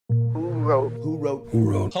wrote? Who wrote?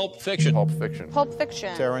 Pulp Fiction. Pulp Fiction. Pulp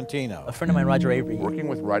Fiction. Tarantino. A friend of mine, Roger Avary. Working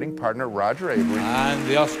with writing partner Roger Avary. And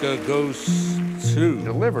the Oscar goes to...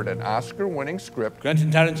 Delivered an Oscar-winning script.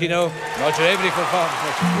 Quentin Tarantino, Roger Avary for Pulp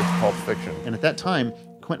Fiction. With Pulp Fiction. And at that time,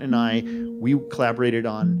 Quentin and I, we collaborated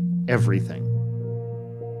on everything.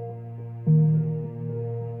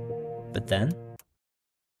 But then?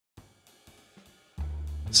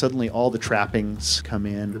 Suddenly all the trappings come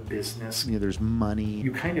in. The business. There's money.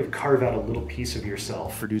 You kind of carve out a little piece of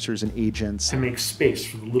yourself. Producers and agents. To make space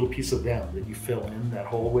for the little piece of them that you fill in that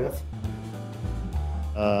hole with.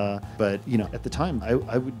 But, at the time,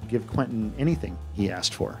 I would give Quentin anything he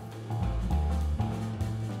asked for.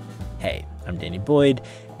 Hey, I'm Danny Boyd,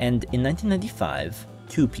 and in 1995,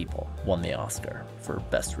 two people won the Oscar for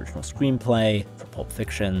Best Original Screenplay for Pulp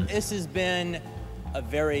Fiction. This has been a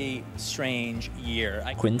very strange year.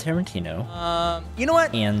 Quentin Tarantino. You know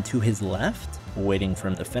what? And to his left, waiting for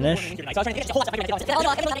him to finish,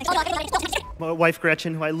 my wife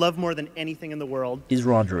Gretchen, who I love more than anything in the world, is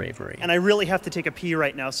Roger Avary. And I really have to take a pee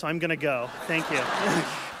right now, so I'm gonna go. Thank you.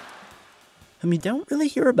 Whom you don't really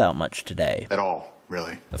hear about much today. At all,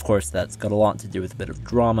 really. Of course, that's got a lot to do with a bit of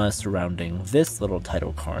drama surrounding this little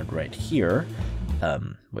title card right here,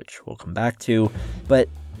 which we'll come back to. But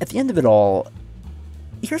at the end of it all,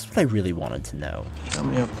 here's what I really wanted to know. How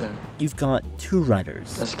many up there? You've got two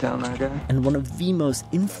writers. Let's count that guy. And one of the most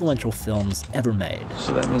influential films ever made.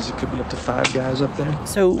 So that means it could be up to 5 guys up there?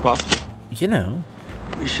 So, possible.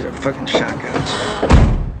 We should have fucking shotguns.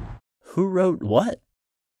 Who wrote what?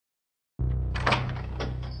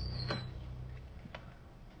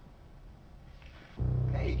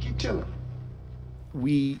 Hey, keep chilling.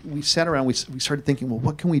 We sat around, we started thinking, well,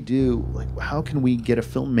 what can we do? Like, how can we get a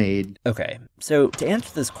film made? Okay, so to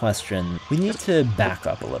answer this question, we need to back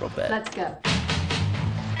up a little bit. Let's go.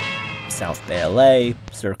 South Bay, LA,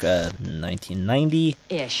 circa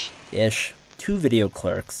 1990-ish. Two video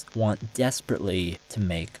clerks want desperately to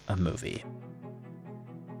make a movie.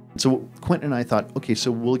 So Quentin and I thought, okay,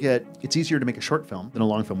 so it's easier to make a short film than a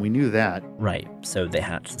long film. We knew that. Right, so they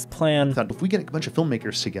hatched this plan. Thought if we get a bunch of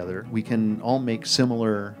filmmakers together, we can all make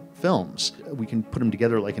similar films. We can put them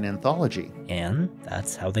together like an anthology. And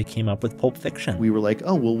that's how they came up with Pulp Fiction. We were like,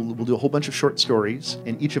 oh, we'll do a whole bunch of short stories,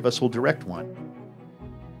 and each of us will direct one.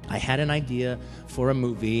 I had an idea for a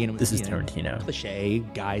movie, and it was, this is Tarantino. Cliche,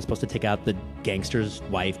 guy's supposed to take out the gangster's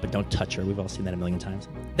wife, but don't touch her. We've all seen that a million times.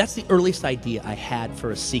 That's the earliest idea I had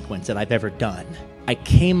for a sequence that I've ever done. I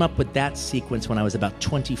came up with that sequence when I was about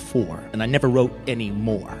 24, and I never wrote any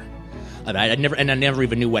more. I never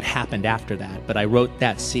even knew what happened after that, but I wrote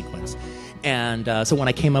that sequence. And so when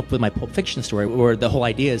I came up with my Pulp Fiction story, where the whole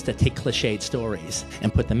idea is to take cliched stories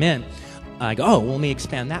and put them in, I go, oh, well, let me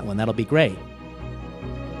expand that one. That'll be great.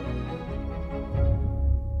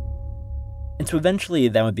 And so eventually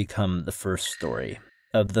that would become the first story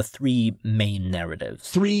of the three main narratives.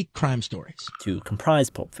 3 crime stories. To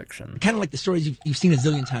comprise Pulp Fiction. Kind of like the stories you've seen a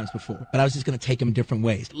zillion times before, but I was just going to take them in different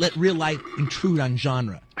ways. Let real life intrude on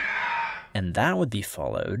genre. And that would be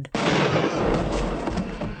followed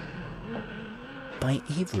by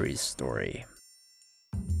Avary's story.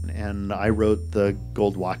 And I wrote the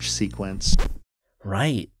Gold Watch sequence.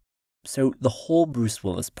 Right. So the whole Bruce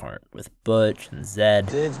Willis part with Butch and Zed,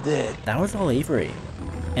 that was all Avary.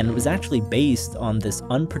 And it was actually based on this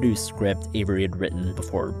unproduced script Avary had written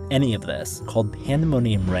before any of this, called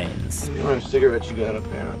Pandemonium Reigns. You want a cigarette you got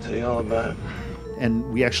up there? I'll tell you all about it.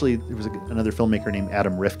 And there was another filmmaker named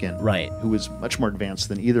Adam Rifkin. Right. Who was much more advanced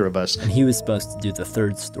than either of us. And he was supposed to do the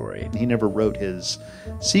third story. He never wrote his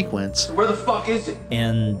sequence. Where the fuck is it?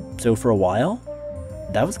 And so for a while,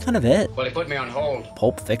 that was kind of it. Well, he put me on hold.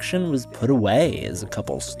 Pulp Fiction was put away as a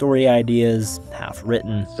couple story ideas, half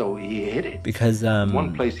written. So he hid it. Because,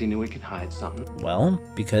 one place he knew he could hide something. Well,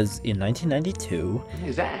 because in 1992...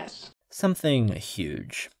 his ass. Something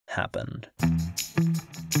huge happened.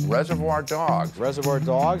 Reservoir Dogs. Reservoir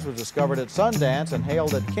Dogs was discovered at Sundance and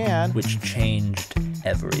hailed at Cannes. Which changed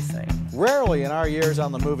everything. Rarely in our years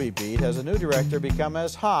on the movie beat has a new director become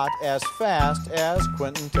as hot, as fast as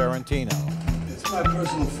Quentin Tarantino. It's my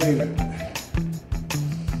personal favorite.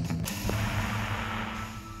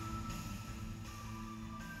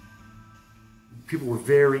 People were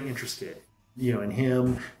very interested, in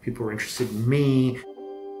him. People were interested in me.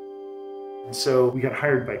 And so we got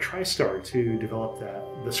hired by TriStar to develop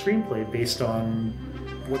the screenplay based on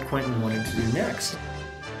what Quentin wanted to do next.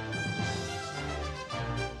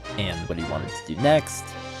 And what he wanted to do next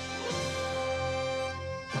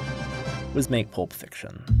was make Pulp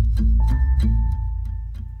Fiction.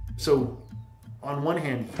 So, on one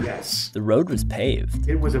hand, yes. The road was paved.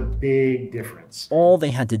 It was a big difference. All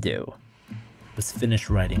they had to do was finished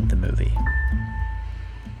writing the movie.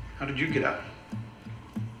 How did you get out?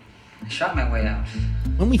 I shot my way out.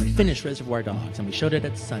 When we finished Reservoir Dogs and we showed it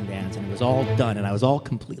at Sundance and it was all done and I was all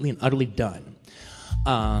completely and utterly done,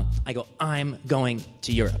 I go, I'm going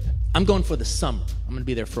to Europe. I'm going for the summer. I'm going to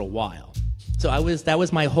be there for a while. So that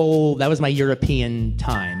was my European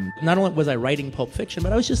time. Not only was I writing Pulp Fiction,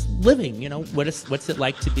 but I was just living, what's it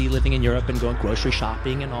like to be living in Europe and going grocery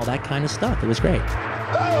shopping and all that kind of stuff. It was great.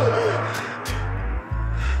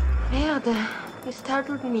 Merde, you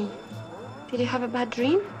startled me. Did you have a bad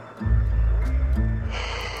dream?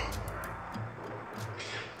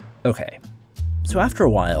 Okay, so after a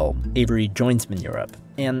while, Avary joins him in Europe,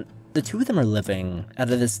 and the two of them are living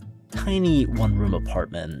out of this tiny one-room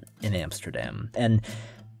apartment in Amsterdam, and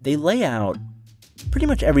they lay out pretty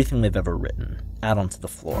much everything they've ever written out onto the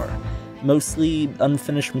floor. Mostly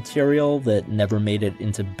unfinished material that never made it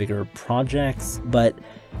into bigger projects, but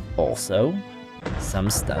also some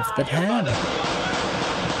stuff that had.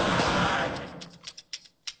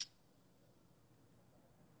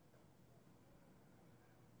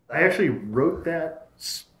 I actually wrote that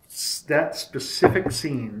specific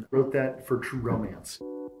scene, wrote that for True Romance.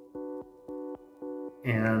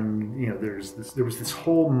 And, there was this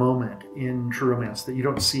whole moment in True Romance that you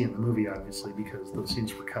don't see in the movie, obviously, because those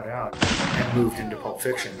scenes were cut out and moved into Pulp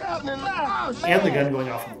Fiction. And the gun going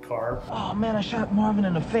off in the car. Oh man, I shot Marvin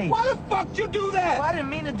in the face. Why the fuck did you do that? Well, I didn't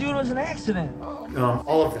mean to do it. It was an accident.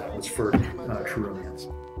 All of that was for True Romance.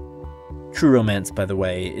 True Romance, by the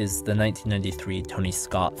way, is the 1993 Tony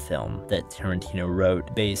Scott film that Tarantino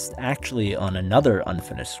wrote, based actually on another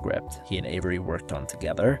unfinished script he and Avary worked on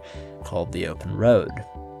together, called The Open Road.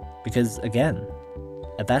 Because, again,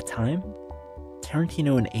 at that time,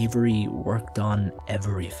 Tarantino and Avary worked on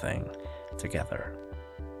everything together.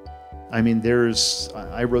 I mean,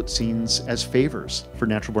 I wrote scenes as favors for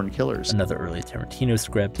Natural Born Killers. Another early Tarantino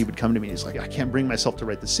script. He would come to me and he's like, I can't bring myself to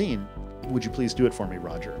write the scene. Would you please do it for me,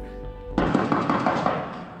 Roger?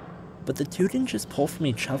 But the two didn't just pull from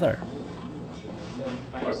each other.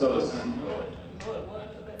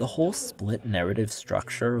 The whole split narrative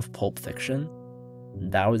structure of Pulp Fiction,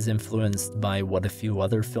 that was influenced by what a few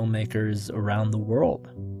other filmmakers around the world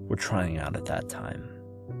were trying out at that time.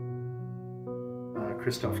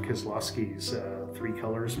 Krzysztof Kieslowski's Three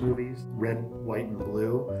Colors movies, Red, White, and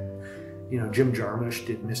Blue. Jim Jarmusch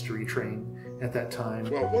did Mystery Train at that time.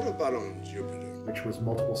 Well, what about on Jupiter? Which was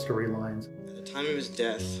multiple storylines. At the time of his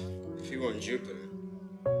death, if he were on Jupiter,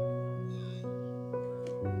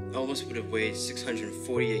 Elvis would have weighed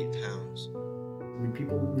 648 pounds. I mean,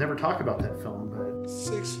 people never talk about that film, but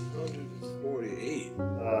 648.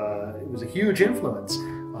 It was a huge influence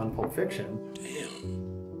on Pulp Fiction.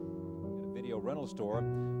 Damn. Video rental store.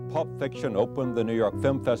 Pulp Fiction opened the New York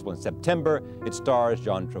Film Festival in September. It stars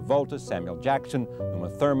John Travolta, Samuel Jackson, Uma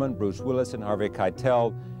Thurman, Bruce Willis, and Harvey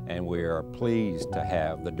Keitel. And we are pleased to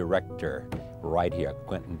have the director right here,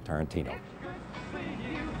 Quentin Tarantino.